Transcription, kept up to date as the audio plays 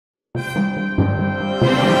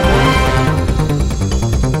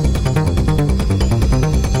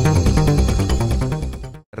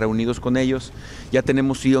reunidos con ellos, ya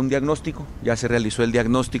tenemos un diagnóstico, ya se realizó el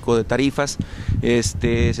diagnóstico de tarifas,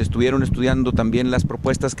 se estuvieron estudiando también las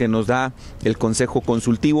propuestas que nos da el Consejo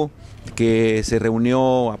Consultivo, que se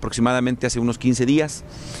reunió aproximadamente hace unos 15 días,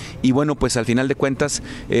 y bueno, pues al final de cuentas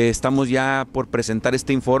estamos ya por presentar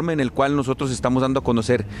este informe en el cual nosotros estamos dando a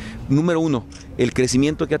conocer, número uno, el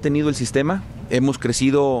crecimiento que ha tenido el sistema. Hemos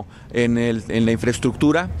crecido en la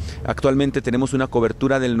infraestructura, actualmente tenemos una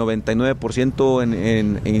cobertura del 99%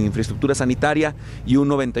 en infraestructura sanitaria y un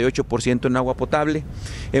 98% en agua potable.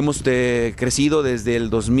 Hemos crecido desde el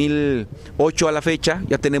 2008 a la fecha,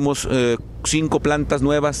 ya tenemos 5 plantas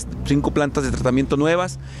nuevas, 5 plantas de tratamiento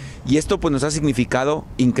nuevas, y esto pues nos ha significado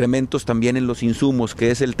incrementos también en los insumos,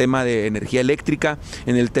 que es el tema de energía eléctrica,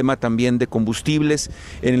 en el tema también de combustibles,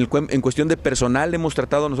 en cuestión de personal hemos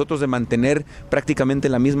tratado nosotros de mantener prácticamente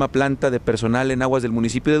la misma planta de personal en aguas del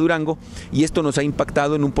municipio de Durango, y esto nos ha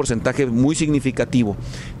impactado en un porcentaje muy significativo.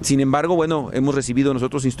 Sin embargo, bueno, hemos recibido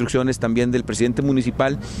nosotros instrucciones también del presidente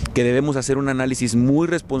municipal que debemos hacer un análisis muy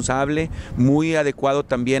responsable, muy adecuado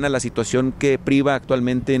también a la situación que priva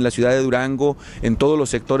actualmente en la ciudad de Durango, en todos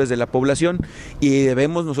los sectores de la población, y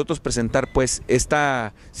debemos nosotros presentar pues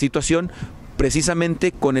esta situación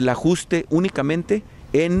precisamente con el ajuste únicamente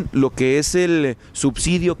en lo que es el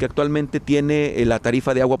subsidio que actualmente tiene la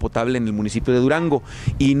tarifa de agua potable en el municipio de Durango,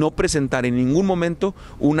 y no presentar en ningún momento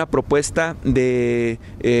una propuesta de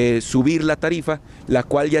subir la tarifa, la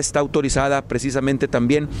cual ya está autorizada precisamente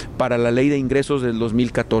también para la ley de ingresos del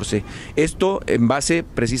 2014. Esto en base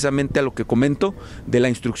precisamente a lo que comento de la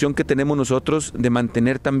instrucción que tenemos nosotros de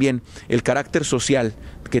mantener también el carácter social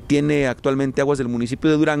que tiene actualmente aguas del municipio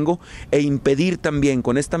de Durango, e impedir también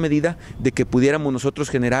con esta medida de que pudiéramos nosotros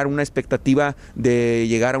generar una expectativa de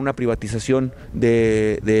llegar a una privatización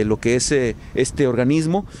de lo que es este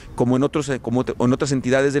organismo, como en otras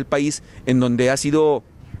entidades del país, en donde ha sido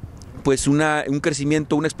pues un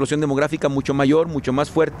crecimiento, una explosión demográfica mucho mayor, mucho más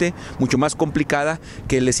fuerte, mucho más complicada,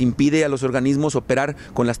 que les impide a los organismos operar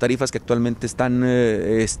con las tarifas que actualmente están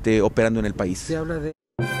operando en el país. Se habla de